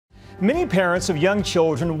Many parents of young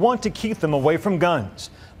children want to keep them away from guns,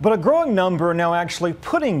 but a growing number are now actually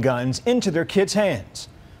putting guns into their kids' hands.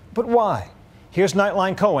 But why? Here's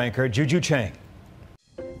Nightline co-anchor Juju Chang.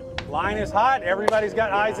 Line is hot. Everybody's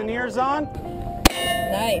got eyes and ears on.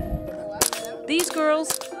 Nice. These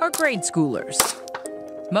girls are grade schoolers.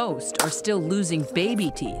 Most are still losing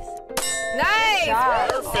baby teeth. Nice!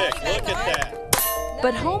 Perfect. Look at that.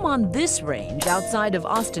 But home on this range outside of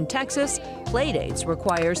Austin, Texas, playdates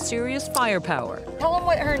require serious firepower. Tell them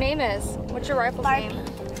what her name is. What's your rifle's name?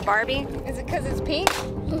 Barbie? Is it because it's pink?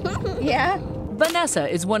 Yeah. Vanessa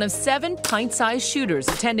is one of 7 pint-sized shooters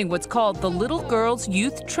attending what's called the Little Girls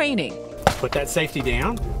Youth Training. Put that safety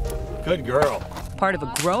down. Good girl. Part of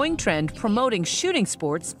a growing trend promoting shooting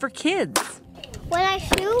sports for kids. When I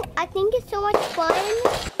shoot, I think it's so much fun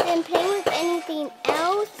than playing with anything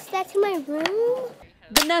else that's in my room.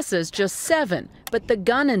 Vanessa's just 7, but the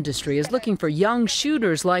gun industry is looking for young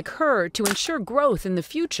shooters like her to ensure growth in the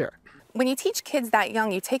future. When you teach kids that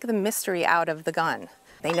young, you take the mystery out of the gun.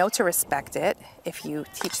 They know to respect it if you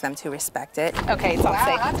teach them to respect it. Okay, it's all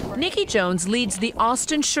safe. Nikki Jones leads the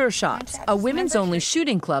Austin Sure Shots, a women's-only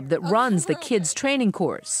shooting club that runs the kids' training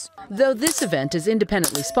course. Though this event is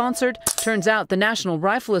independently sponsored, turns out the National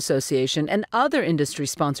Rifle Association and other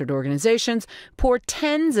industry-sponsored organizations pour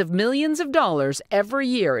tens of millions of dollars every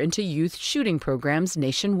year into youth shooting programs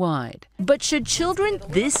nationwide. But should children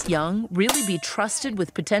this young really be trusted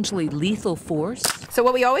with potentially lethal force? So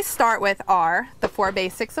what we always start with are the 4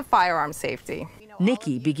 basics of firearm safety.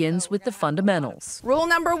 Nikki begins with the fundamentals. Rule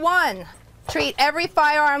number 1, treat every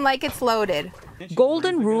firearm like it's loaded.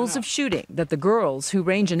 Golden rules of shooting that the girls who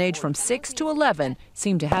range in age from 6 to 11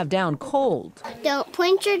 seem to have down cold. Don't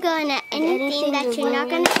point your gun at anything that you're not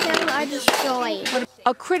going to kill or destroy.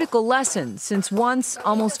 A critical lesson, since once,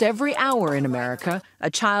 almost every hour in America, a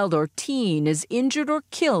child or teen is injured or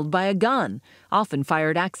killed by a gun, often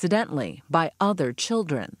fired accidentally by other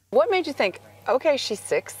children. What made you think, okay, she's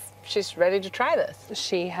 6, she's ready to try this?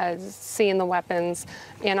 She has seen the weapons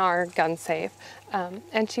in our gun safe,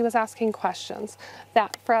 and she was asking questions.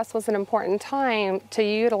 That for us was an important time to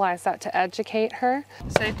utilize that to educate her.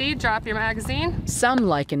 Safety, drop your magazine. Some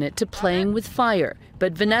liken it to playing with fire,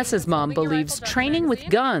 but Vanessa's mom believes training with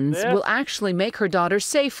guns will actually make her daughter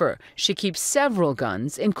safer. She keeps several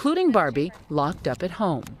guns, including Barbie, locked up at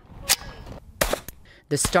home.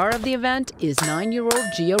 The star of the event is 9-year-old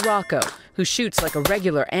Gia Rocco, who shoots like a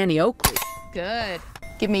regular Annie Oakley. Good.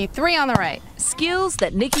 Give me 3 on the right. Skills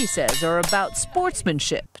that Nikki says are about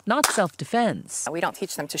sportsmanship, not self-defense. We don't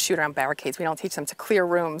teach them to shoot around barricades. We don't teach them to clear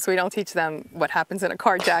rooms. We don't teach them what happens in a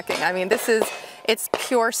carjacking. I mean, it's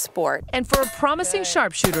pure sport. And for a promising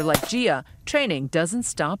sharpshooter like Gia, training doesn't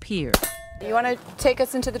stop here. You want to take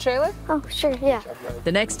us into the trailer? Oh, sure, yeah.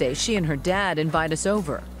 The next day, she and her dad invite us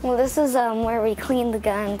over. Well, this is where we clean the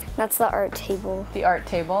guns. That's the art table. The art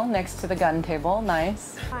table next to the gun table.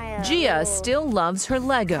 Nice. Gia still loves her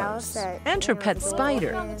Legos and her pet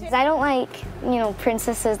spider. I don't like,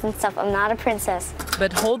 princesses and stuff. I'm not a princess.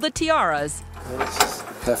 But hold the tiaras. This is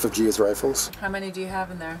half of Gia's rifles. How many do you have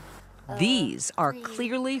in there? These are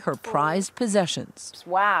clearly her prized possessions.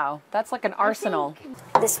 Wow, that's like an arsenal.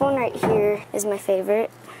 This one right here is my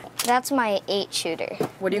favorite. That's my 8-shooter.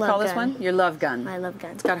 What do you call this one? Your love gun. My love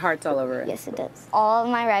gun. It's got hearts all over it. Yes, it does. All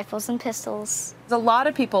of my rifles and pistols. There's a lot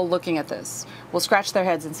of people looking at this will scratch their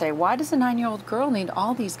heads and say, why does a 9-year-old girl need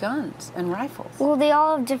all these guns and rifles? Well, they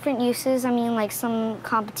all have different uses. I mean, like some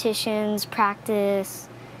competitions, practice,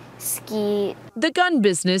 ski. The gun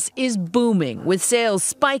business is booming, with sales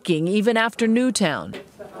spiking even after Newtown.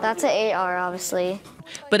 That's an AR, obviously.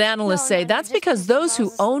 But analysts say that's because those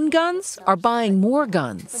who own guns are buying more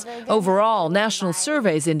guns. Overall, national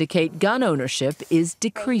surveys indicate gun ownership is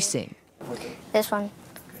decreasing. This one.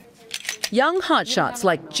 Young hotshots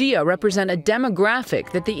like Gia represent a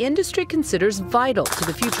demographic that the industry considers vital to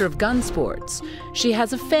the future of gun sports. She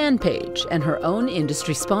has a fan page and her own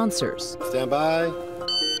industry sponsors. Stand by.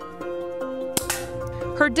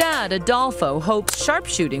 Her dad, Adolfo, hopes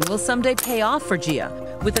sharpshooting will someday pay off for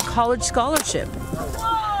Gia with a college scholarship.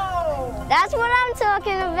 Whoa! That's what I'm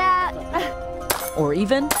talking about. Or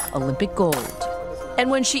even Olympic gold.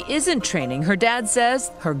 And when she isn't training, her dad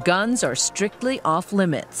says her guns are strictly off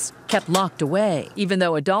limits, kept locked away, even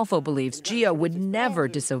though Adolfo believes Gia would never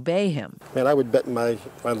disobey him. Man, I would bet my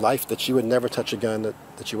life that she would never touch a gun that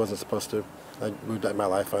she wasn't supposed to. I would bet my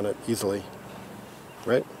life on it easily.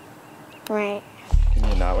 Right? Right.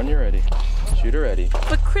 Not when you're ready. Shooter ready.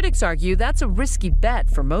 But critics argue that's a risky bet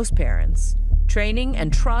for most parents. Training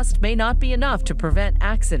and trust may not be enough to prevent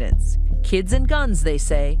accidents. Kids and guns, they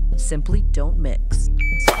say, simply don't mix.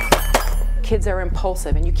 Kids are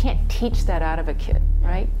impulsive, and you can't teach that out of a kid,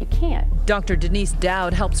 right? You can't. Dr. Denise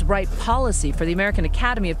Dowd helps write policy for the American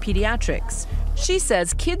Academy of Pediatrics. She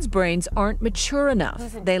says kids' brains aren't mature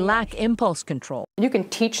enough. They lack impulse control. You can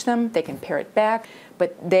teach them, they can parrot back,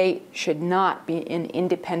 but they should not be in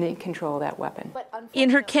independent control of that weapon. In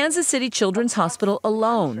her Kansas City Children's Hospital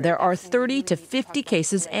alone, there are 30 to 50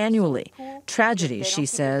 cases annually. Tragedies, she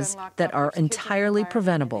says, that are entirely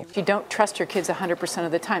preventable. You don't trust your kids 100%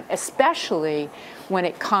 of the time, especially when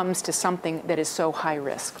it comes to something that is so high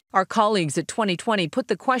risk. Our colleagues at 2020 put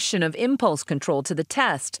the question of impulse control to the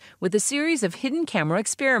test with a series of hidden camera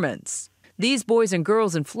experiments. These boys and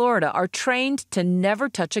girls in Florida are trained to never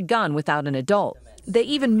touch a gun without an adult. They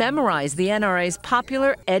even memorize the NRA's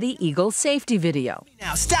popular Eddie Eagle safety video.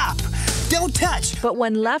 Now stop! Don't touch! But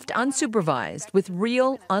when left unsupervised with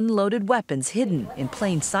real unloaded weapons hidden in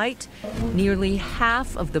plain sight, nearly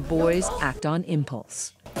half of the boys act on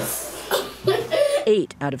impulse.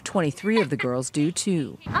 8 out of 23 of the girls do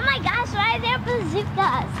too. Oh my gosh, why are there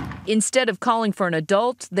bazookas? Instead of calling for an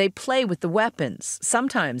adult, they play with the weapons,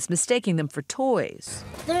 sometimes mistaking them for toys.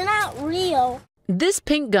 They're not real. This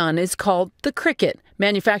pink gun is called the Cricket.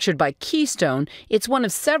 Manufactured by Keystone, it's one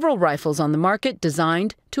of several rifles on the market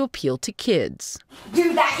designed to appeal to kids.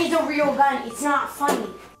 Dude, that is a real gun. It's not funny.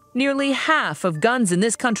 Nearly half of guns in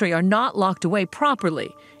this country are not locked away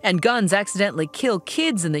properly, and guns accidentally kill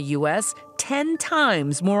kids in the U.S. 10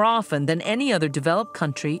 times more often than any other developed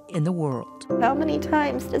country in the world. How many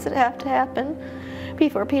times does it have to happen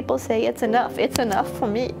before people say it's enough? It's enough for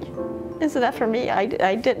me. It's enough for me.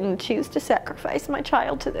 I didn't choose to sacrifice my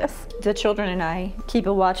child to this. The children and I keep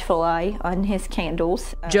a watchful eye on his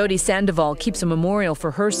candles. Jody Sandoval keeps a memorial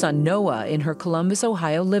for her son Noah in her Columbus,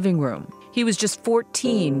 Ohio living room. He was just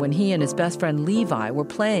 14 when he and his best friend Levi were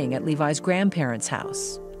playing at Levi's grandparents'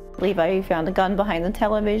 house. Levi found a gun behind the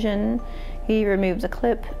television. He removed the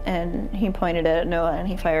clip and he pointed it at Noah and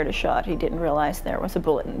he fired a shot. He didn't realize there was a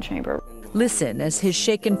bullet in the chamber. Listen as his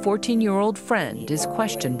shaken 14-year-old friend is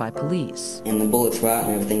questioned by police. And the bullets were out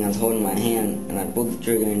and everything. I was holding my hand and I pulled the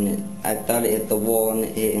trigger and I thought it hit the wall and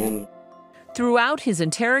it hit him. Throughout his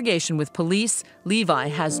interrogation with police, Levi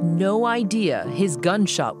has no idea his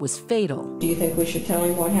gunshot was fatal. Do you think we should tell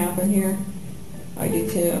him what happened here? I do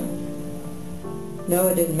too.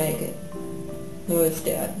 Noah didn't make it. Noah's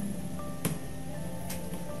dead.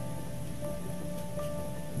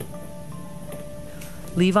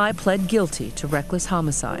 Levi pled guilty to reckless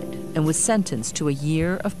homicide and was sentenced to a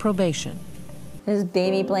year of probation. His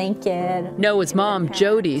baby blanket. Noah's mom,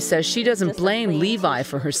 Jody, says she doesn't blame Levi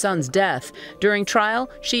for her son's death. During trial,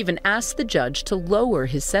 she even asked the judge to lower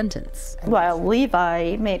his sentence. While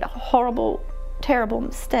Levi made a horrible, terrible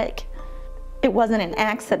mistake, it wasn't an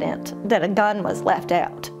accident that a gun was left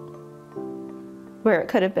out where it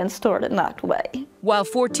could have been stored and locked away. While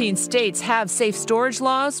 14 states have safe storage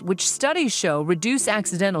laws, which studies show reduce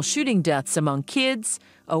accidental shooting deaths among kids,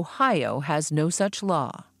 Ohio has no such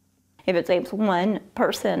law. If it saves one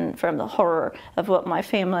person from the horror of what my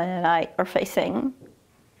family and I are facing,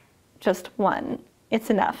 just one,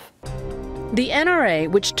 it's enough. The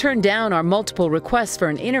NRA, which turned down our multiple requests for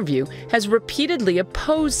an interview, has repeatedly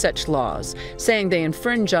opposed such laws, saying they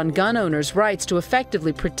infringe on gun owners' rights to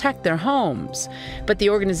effectively protect their homes. But the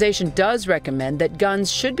organization does recommend that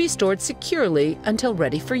guns should be stored securely until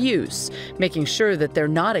ready for use, making sure that they're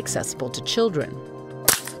not accessible to children.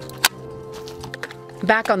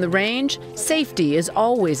 Back on the range, safety is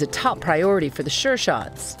always a top priority for the Sure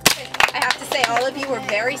Shots. I have to say, all of you were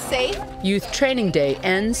very safe. Youth Training Day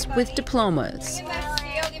ends with diplomas. All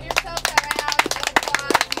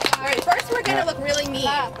right, first we're gonna look really mean.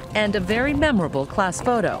 And a very memorable class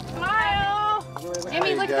photo. Smile!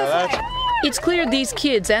 Amy, look this way. It's clear these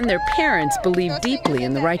kids and their parents believe deeply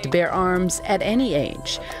in the right to bear arms at any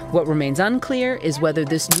age. What remains unclear is whether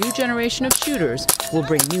this new generation of shooters will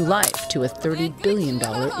bring new life to a $30 billion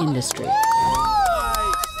industry.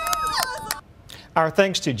 Our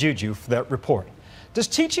thanks to Juju for that report. Does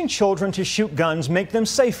teaching children to shoot guns make them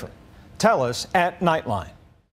safer? Tell us at Nightline.